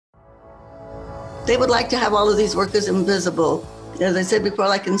They would like to have all of these workers invisible. As I said before,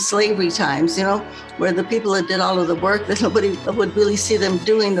 like in slavery times, where the people that did all of the work, that nobody would really see them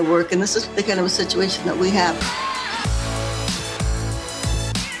doing the work. And this is the kind of a situation that we have.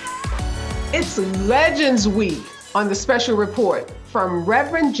 It's Legends Week on the Special Report. From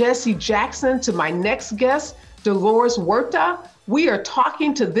Reverend Jesse Jackson to my next guest, Dolores Huerta, we are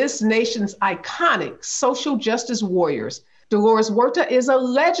talking to this nation's iconic social justice warriors. Dolores Huerta is a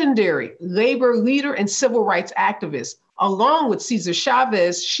legendary labor leader and civil rights activist. Along with Cesar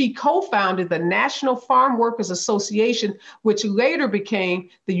Chavez, she co-founded the National Farm Workers Association, which later became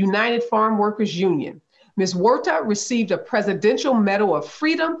the United Farm Workers Union. Ms. Huerta received a Presidential Medal of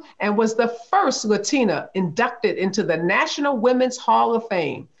Freedom and was the first Latina inducted into the National Women's Hall of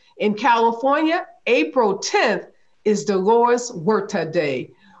Fame. In California, April 10th is Dolores Huerta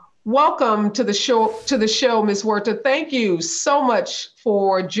Day. Welcome to the show, Ms. Huerta. Thank you so much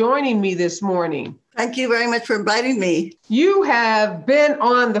for joining me this morning. Thank you very much for inviting me. You have been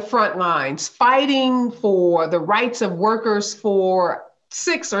on the front lines fighting for the rights of workers for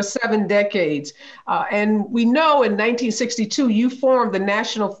 6 or 7 decades. And we know in 1962, you formed the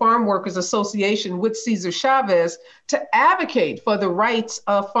National Farm Workers Association with Cesar Chavez to advocate for the rights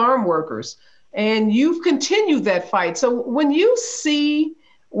of farm workers. And you've continued that fight. So when you see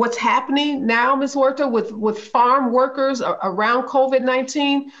what's happening now, Ms. Huerta, with farm workers around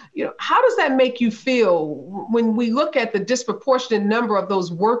COVID-19, how does that make you feel when we look at the disproportionate number of those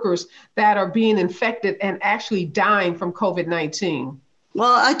workers that are being infected and actually dying from COVID-19?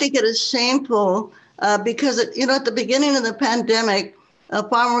 Well, I think it is shameful because, at the beginning of the pandemic,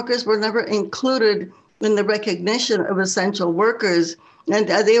 farm workers were never included in the recognition of essential workers. And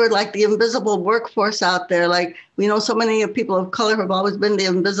they were like the invisible workforce out there. Like, we know so many people of color have always been the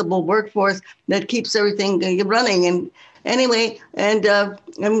invisible workforce that keeps everything running. And anyway, and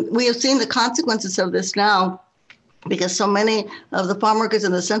we have seen the consequences of this now, because so many of the farm workers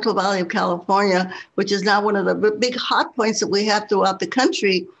in the Central Valley of California, which is now one of the big hot points that we have throughout the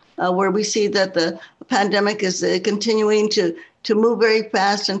country, where we see that the pandemic is continuing to move very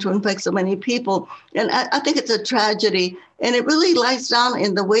fast and to infect so many people. And I think it's a tragedy. And it really lies down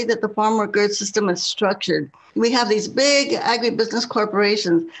in the way that the farm worker system is structured. We have these big agribusiness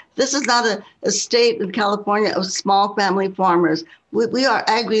corporations. This is not a state in California of small family farmers. We are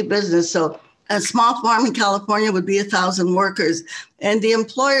agribusiness. So a small farm in California would be 1,000 workers. And the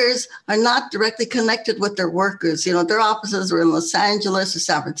employers are not directly connected with their workers. Their offices are in Los Angeles or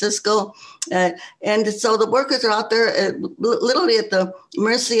San Francisco. And so the workers are out there literally at the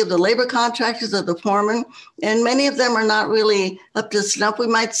mercy of the labor contractors, of the foreman. And many of them are not really up to snuff, we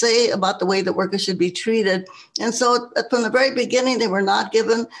might say, about the way that workers should be treated. And so from the very beginning, they were not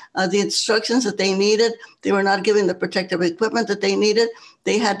given the instructions that they needed. They were not given the protective equipment that they needed.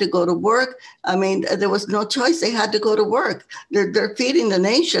 They had to go to work. I mean, there was no choice. They had to go to work. They're feeding the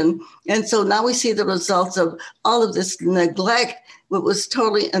nation. And so now we see the results of all of this neglect, what was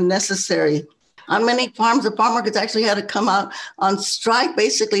totally unnecessary. On many farms, the farm workers actually had to come out on strike.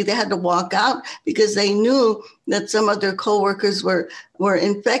 Basically, they had to walk out because they knew that some of their co-workers were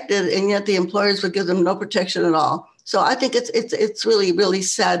infected, and yet the employers would give them no protection at all. So I think it's really, really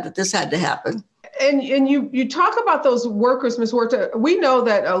sad that this had to happen. And you talk about those workers, Ms. Huerta. We know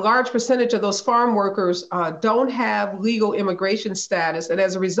that a large percentage of those farm workers don't have legal immigration status. And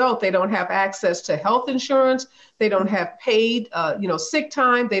as a result, they don't have access to health insurance. They don't have paid, sick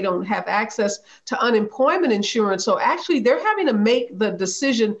time. They don't have access to unemployment insurance. So actually, they're having to make the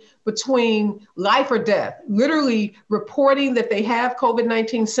decision between life or death, literally reporting that they have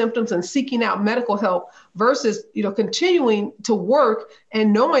COVID-19 symptoms and seeking out medical help versus, continuing to work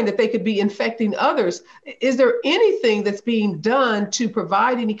and knowing that they could be infecting others. Is there anything that's being done to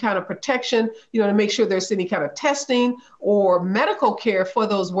provide any kind of protection, to make sure there's any kind of testing or medical care for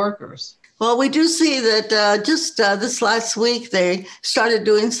those workers? Well, we do see that just this last week, they started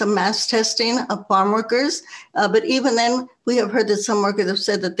doing some mass testing of farm workers. But even then, we have heard that some workers have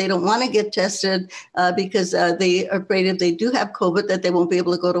said that they don't want to get tested because they are afraid if they do have COVID, that they won't be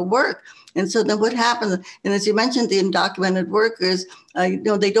able to go to work. And so then what happens, and as you mentioned, the undocumented workers,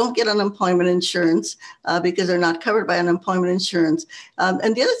 they don't get unemployment insurance because they're not covered by unemployment insurance.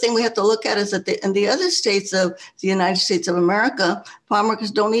 And the other thing we have to look at is that in the other states of the United States of America, farm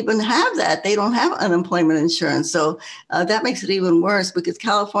workers don't even have that. They don't have unemployment insurance. So that makes it even worse because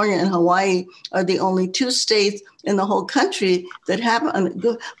California and Hawaii are the only 2 states in the whole country that have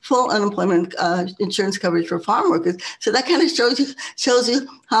full unemployment insurance coverage for farm workers. So that kind of shows you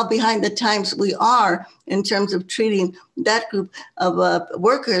how behind the times we are in terms of treating that group of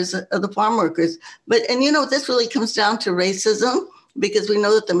workers, of the farm workers. But, and this really comes down to racism. because we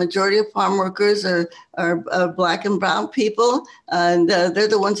know that the majority of farm workers are Black and brown people, and they're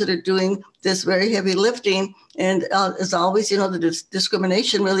the ones that are doing this very heavy lifting. And as always, the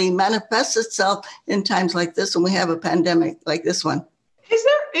discrimination really manifests itself in times like this when we have a pandemic like this one. Is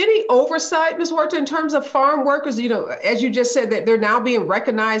there any oversight, Ms. Huerta, in terms of farm workers? As you just said, that they're now being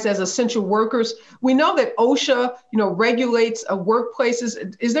recognized as essential workers. We know that OSHA, regulates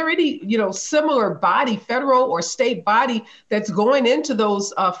workplaces. Is there any, similar body, federal or state body, that's going into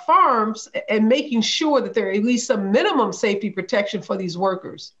those farms and making sure that there are at least some minimum safety protection for these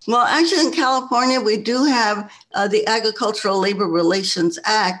workers? Well, actually, in California, we do have the Agricultural Labor Relations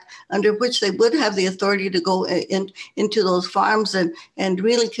Act, under which they would have the authority to go into those farms and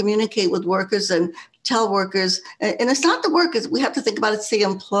really communicate with workers and tell workers. And it's not the workers. We have to think about it's the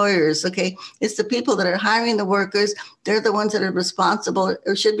employers, okay? It's the people that are hiring the workers. They're the ones that are responsible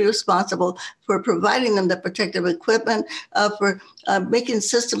or should be responsible for providing them the protective equipment, for making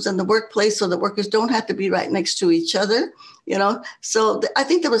systems in the workplace so that workers don't have to be right next to each other. So I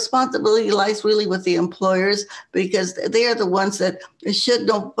think the responsibility lies really with the employers, because they are the ones that should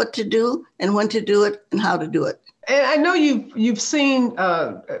know what to do and when to do it and how to do it. And I know you've seen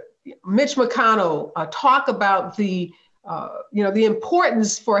Mitch McConnell talk about the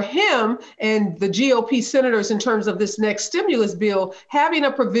importance for him and the GOP senators in terms of this next stimulus bill, having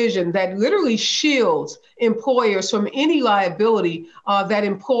a provision that literally shields employers from any liability that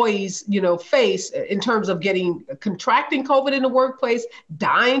employees, face in terms of contracting COVID in the workplace,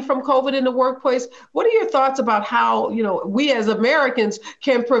 dying from COVID in the workplace. What are your thoughts about how, we as Americans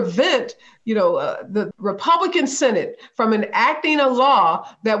can prevent the Republican Senate from enacting a law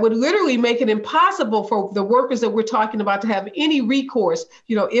that would literally make it impossible for the workers that we're talking about to have any recourse,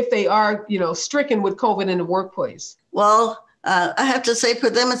 if they are, stricken with COVID in the workplace? Well, I have to say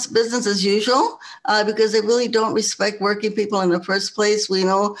for them, it's business as usual, because they really don't respect working people in the first place. We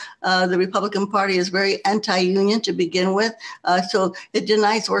know the Republican Party is very anti-union to begin with. So it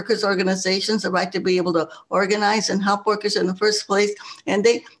denies workers' organizations the right to be able to organize and help workers in the first place. And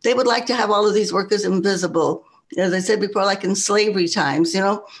they would like to have all of these workers invisible. As I said before, like in slavery times,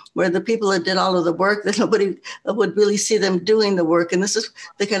 where the people that did all of the work, that nobody would really see them doing the work. And this is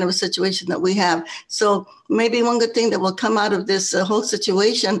the kind of a situation that we have. So maybe one good thing that will come out of this whole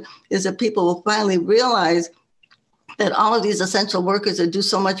situation is that people will finally realize that all of these essential workers that do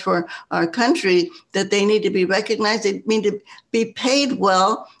so much for our country, that they need to be recognized, they need to be paid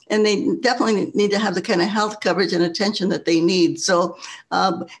well, and they definitely need to have the kind of health coverage and attention that they need. So,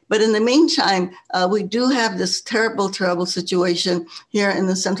 but in the meantime, we do have this terrible, terrible situation here in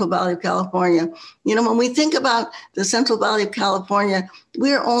the Central Valley of California. When we think about the Central Valley of California,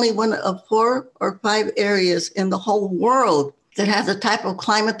 we are only one of 4 or 5 areas in the whole world that has the type of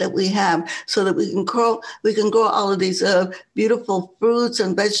climate that we have, so that we can grow all of these beautiful fruits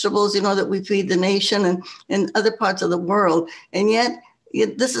and vegetables, that we feed the nation and other parts of the world. And yet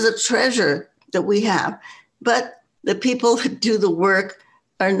this is a treasure that we have. But the people that do the work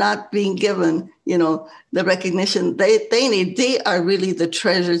are not being given, the recognition they need. They are really the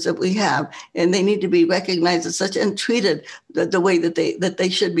treasures that we have, and they need to be recognized as such and treated the way that they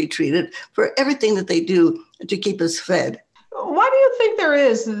should be treated for everything that they do to keep us fed. Why do you think there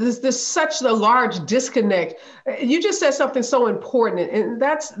is this such a large disconnect? You just said something so important, and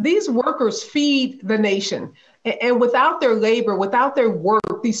that's these workers feed the nation. And without their labor, without their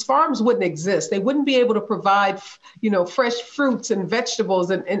work, these farms wouldn't exist. They wouldn't be able to provide, fresh fruits and vegetables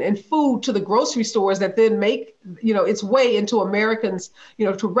and food to the grocery stores that then make, its way into Americans,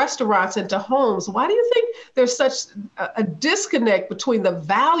 to restaurants and to homes. Why do you think there's such a disconnect between the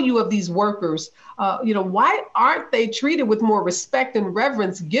value of these workers? Why aren't they treated with more respect and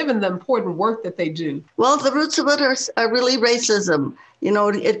reverence given the important work that they do? Well, the roots of it are really racism.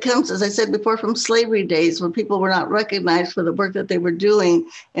 It comes, as I said before, from slavery days when people were not recognized for the work that they were doing.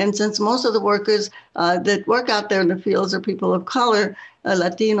 And since most of the workers that work out there in the fields are people of color,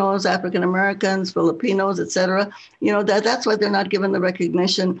 Latinos, African Americans, Filipinos, et cetera, that's why they're not given the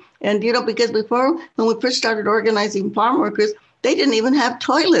recognition. And, because before, when we first started organizing farm workers, they didn't even have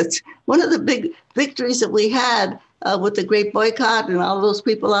toilets. One of the big victories that we had with the Great Boycott and all of those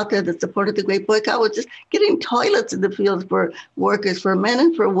people out there that supported the Great Boycott was just getting toilets in the fields for workers, for men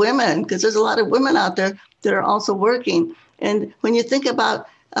and for women, because there's a lot of women out there that are also working. And when you think about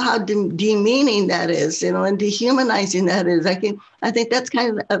how demeaning that is, and dehumanizing that is, I think that's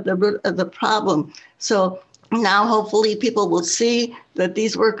kind of the root of the problem. So now hopefully people will see that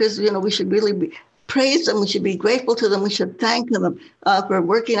these workers, we should really praise them. We should be grateful to them. We should thank them for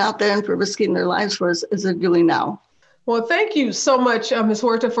working out there and for risking their lives for us as they're doing now. Well, thank you so much, Ms.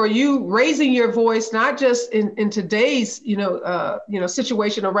 Huerta, for you raising your voice, not just in today's,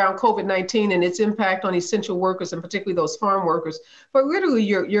 situation around COVID-19 and its impact on essential workers and particularly those farm workers, but literally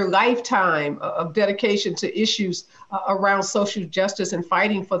your lifetime of dedication to issues around social justice and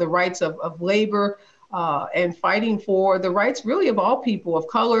fighting for the rights of labor and fighting for the rights really of all people of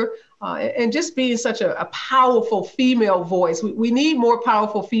color. And just being such a powerful female voice. We need more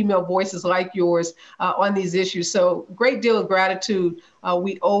powerful female voices like yours on these issues. So great deal of gratitude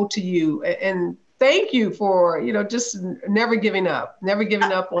we owe to you. And thank you for, just never giving up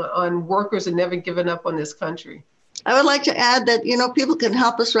on workers and never giving up on this country. I would like to add that, people can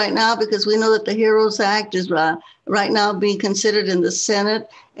help us right now because we know that the HEROES Act is right now being considered in the Senate.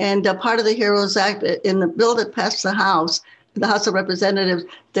 And part of the HEROES Act in the bill that passed the House of Representatives,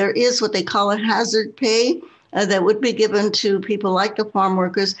 there is what they call a hazard pay that would be given to people like the farm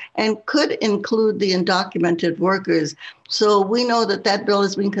workers and could include the undocumented workers. So we know that bill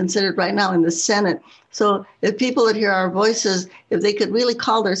is being considered right now in the Senate. So if people that hear our voices, if they could really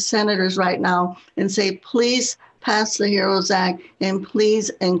call their senators right now and say, please pass the HEROES Act and please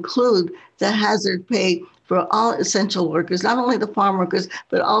include the hazard pay for all essential workers, not only the farm workers,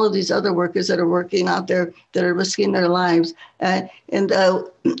 but all of these other workers that are working out there that are risking their lives. One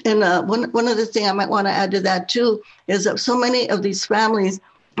other thing I might want to add to that too is that so many of these families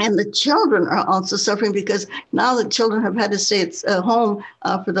and the children are also suffering because now the children have had to stay at home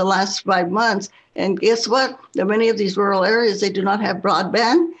for the last 5 months. And guess what? In many of these rural areas, they do not have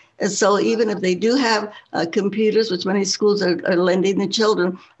broadband. And so even if they do have computers, which many schools are lending the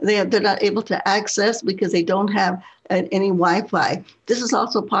children, they're not able to access because they don't have any Wi-Fi. This is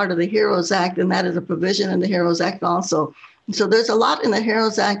also part of the HEROES Act, and that is a provision in the HEROES Act also. So there's a lot in the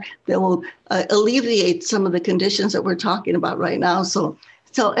HEROES Act that will alleviate some of the conditions that we're talking about right now. So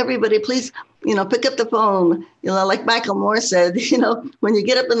everybody, please, pick up the phone. Like Michael Moore said, when you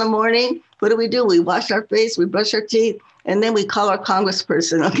get up in the morning, what do? We wash our face, we brush our teeth, and then we call our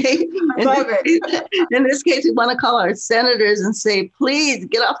congressperson, okay? I love it. In this case, we want to call our senators and say, please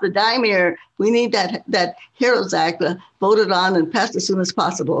get off the dime here. We need that HEROES Act voted on and passed as soon as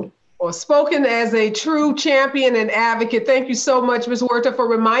possible. Well, spoken as a true champion and advocate. Thank you so much, Ms. Huerta, for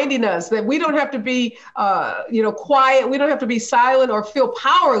reminding us that we don't have to be, quiet. We don't have to be silent or feel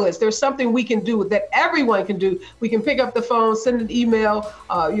powerless. There's something we can do that everyone can do. We can pick up the phone, send an email,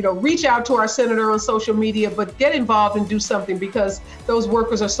 reach out to our senator on social media, but get involved and do something because those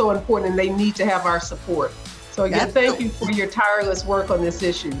workers are so important and they need to have our support. So again, thank you for your tireless work on this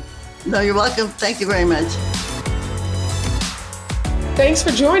issue. No, you're welcome. Thank you very much. Thanks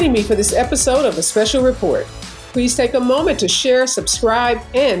for joining me for this episode of The Special Report. Please take a moment to share, subscribe,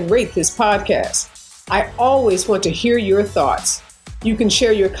 and rate this podcast. I always want to hear your thoughts. You can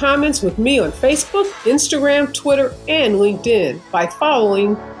share your comments with me on Facebook, Instagram, Twitter, and LinkedIn by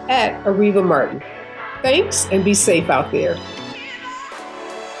following @Ariva Martin. Thanks, and be safe out there.